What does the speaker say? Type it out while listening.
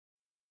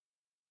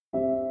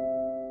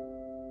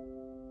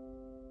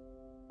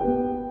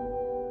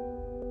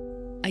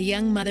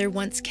young mother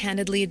once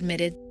candidly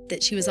admitted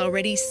that she was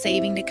already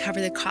saving to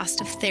cover the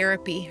cost of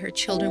therapy her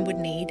children would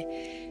need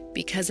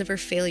because of her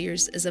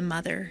failures as a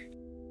mother.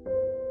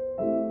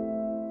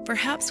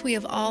 Perhaps we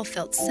have all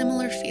felt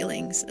similar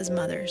feelings as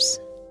mothers.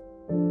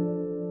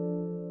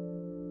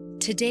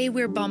 Today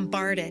we're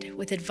bombarded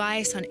with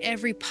advice on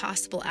every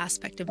possible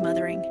aspect of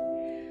mothering,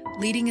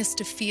 leading us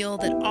to feel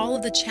that all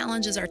of the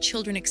challenges our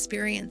children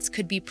experience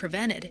could be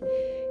prevented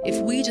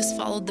if we just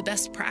followed the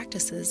best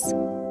practices.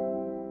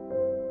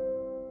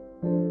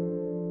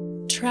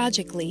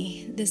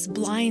 Tragically, this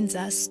blinds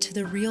us to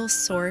the real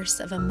source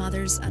of a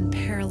mother's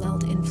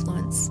unparalleled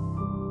influence,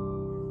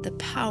 the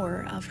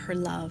power of her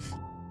love.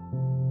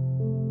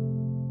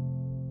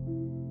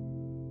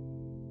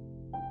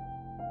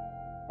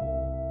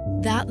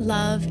 That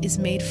love is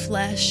made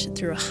flesh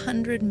through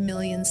 100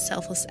 million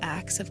selfless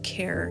acts of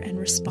care and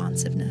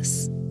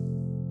responsiveness.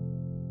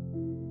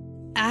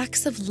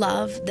 Acts of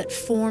love that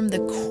form the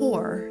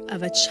core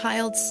of a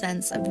child's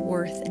sense of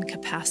worth and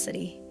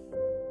capacity.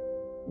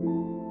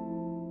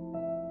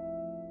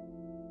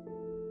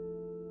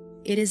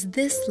 It is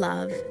this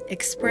love,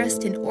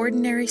 expressed in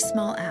ordinary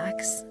small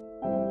acts,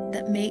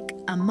 that make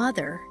a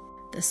mother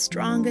the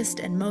strongest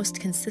and most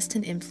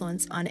consistent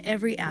influence on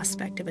every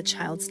aspect of a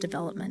child's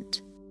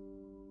development.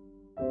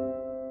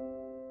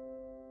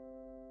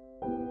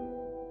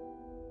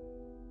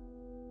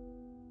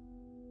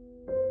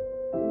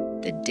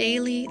 The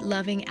daily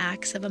loving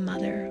acts of a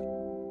mother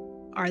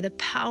are the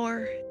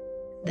power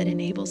that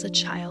enables a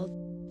child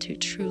to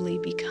truly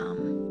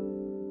become.